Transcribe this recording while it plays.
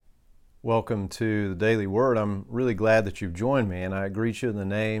Welcome to the Daily Word. I'm really glad that you've joined me, and I greet you in the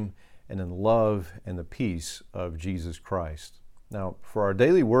name and in the love and the peace of Jesus Christ. Now, for our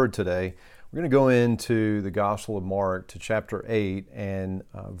Daily Word today, we're going to go into the Gospel of Mark to chapter 8 and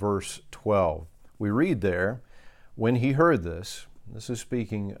verse 12. We read there, when he heard this is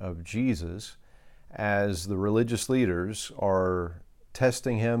speaking of Jesus, as the religious leaders are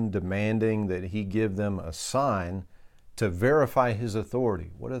testing him, demanding that he give them a sign to verify his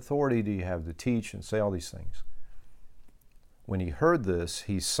authority. What authority do you have to teach and say all these things? When he heard this,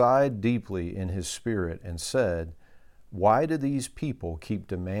 he sighed deeply in his spirit and said, "Why do these people keep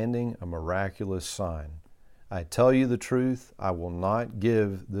demanding a miraculous sign? I tell you the truth, I will not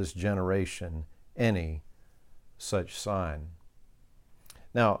give this generation any such sign."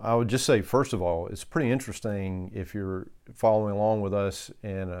 Now, I would just say, first of all, it's pretty interesting if you're following along with us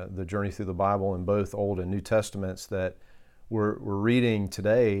in the journey through the Bible in both Old and New Testaments, that we're reading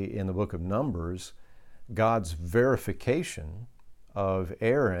today in the book of Numbers God's verification of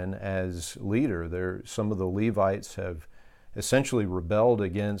Aaron as leader. Some of the Levites have essentially rebelled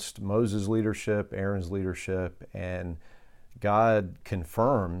against Moses' leadership, Aaron's leadership, and God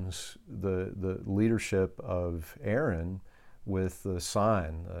confirms the leadership of Aaron with the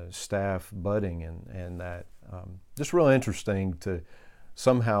sign, staff budding, and that. Just really interesting to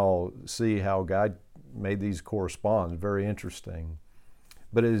somehow see how God made these correspond. Very interesting.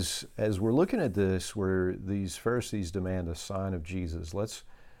 But as we're looking at this, where these Pharisees demand a sign of Jesus, let's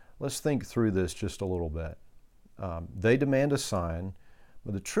think through this just a little bit. They demand a sign,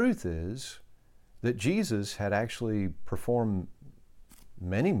 but the truth is that Jesus had actually performed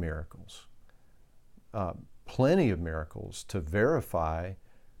many miracles. Plenty of miracles to verify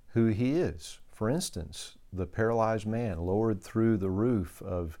who he is. For instance, the paralyzed man lowered through the roof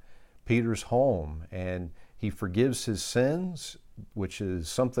of Peter's home, and he forgives his sins, which is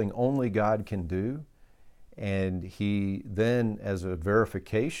something only God can do. And he then, as a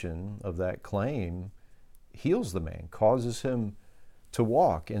verification of that claim, heals the man, causes him to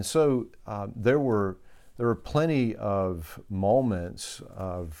walk. And so there were plenty of moments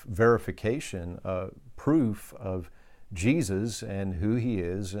of verification, proof of Jesus and who he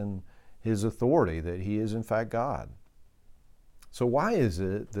is and his authority, that he is in fact God. So why is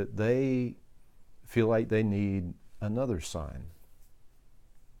it that they feel like they need another sign?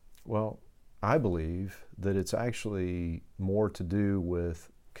 Well, I believe that it's actually more to do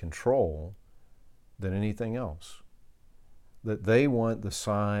with control than anything else. That they want the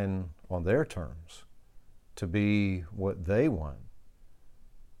sign on their terms, to be what they want.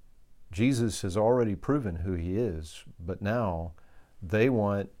 Jesus has already proven who he is, but now they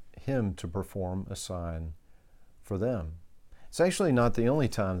want him to perform a sign for them. It's actually not the only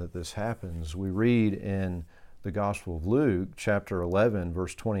time that this happens. We read in the Gospel of Luke, chapter 11,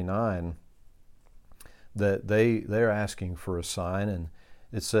 verse 29, that they're asking for a sign, and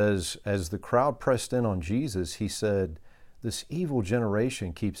it says, as the crowd pressed in on Jesus, he said, "This evil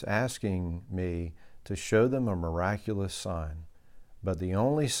generation keeps asking me to show them a miraculous sign, but the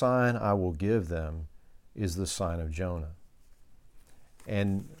only sign I will give them is the sign of Jonah."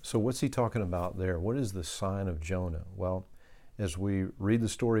 And so what's he talking about there? What is the sign of Jonah? Well, as we read the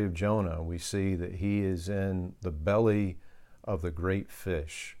story of Jonah, we see that he is in the belly of the great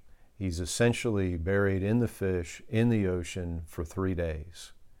fish. He's essentially buried in the fish in the ocean for 3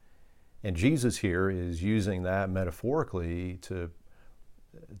 days. And Jesus here is using that metaphorically to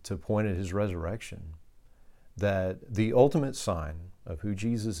point at his resurrection. That the ultimate sign of who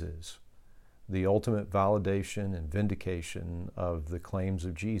Jesus is, the ultimate validation and vindication of the claims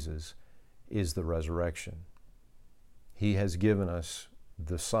of Jesus, is the resurrection. He has given us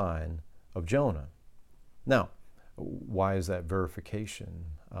the sign of Jonah. Now, why is that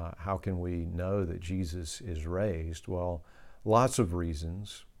verification? How can we know that Jesus is raised? Well, lots of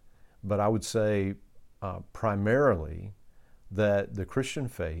reasons, but I would say primarily that the Christian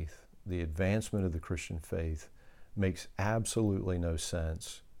faith, the advancement of the Christian faith, makes absolutely no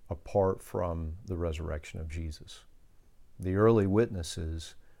sense apart from the resurrection of Jesus. The early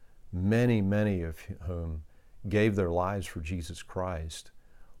witnesses, many of whom gave their lives for Jesus Christ,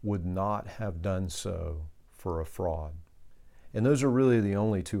 would not have done so for a fraud. And those are really the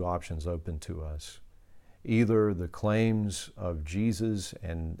only two options open to us. Either the claims of Jesus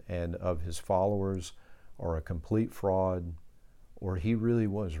and of his followers are a complete fraud, or he really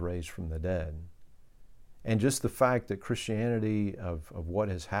was raised from the dead. And just the fact that Christianity, of what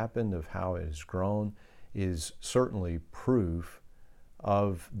has happened, of how it has grown, is certainly proof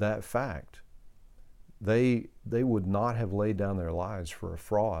of that fact. They would not have laid down their lives for a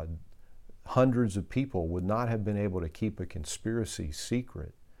fraud. Hundreds of people would not have been able to keep a conspiracy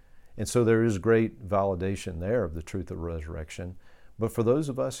secret. And so there is great validation there of the truth of resurrection. But for those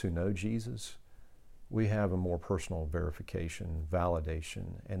of us who know Jesus, we have a more personal verification,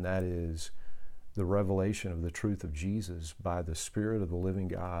 validation, and that is the revelation of the truth of Jesus by the Spirit of the living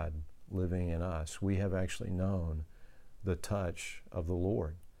God living in us. We have actually known the touch of the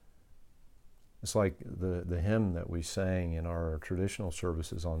Lord. It's like the hymn that we sang in our traditional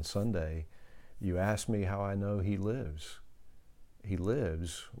services on Sunday. You ask me how I know He lives. He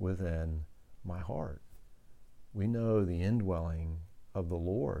lives within my heart. We know the indwelling of the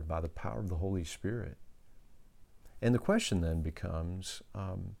Lord by the power of the Holy Spirit. And the question then becomes,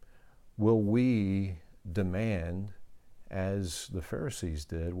 will we demand, as the Pharisees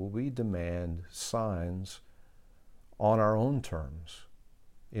did, will we demand signs on our own terms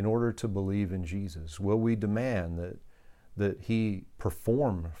in order to believe in Jesus? Will we demand that He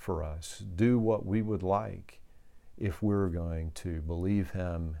perform for us, do what we would like if we're going to believe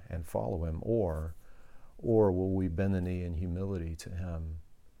Him and follow Him? Or will we bend the knee in humility to Him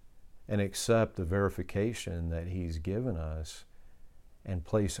and accept the verification that He's given us and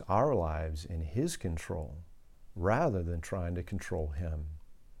place our lives in His control rather than trying to control Him?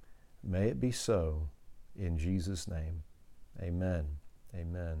 May it be so in Jesus' name. Amen.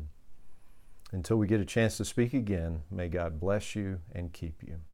 Amen. Until we get a chance to speak again, may God bless you and keep you.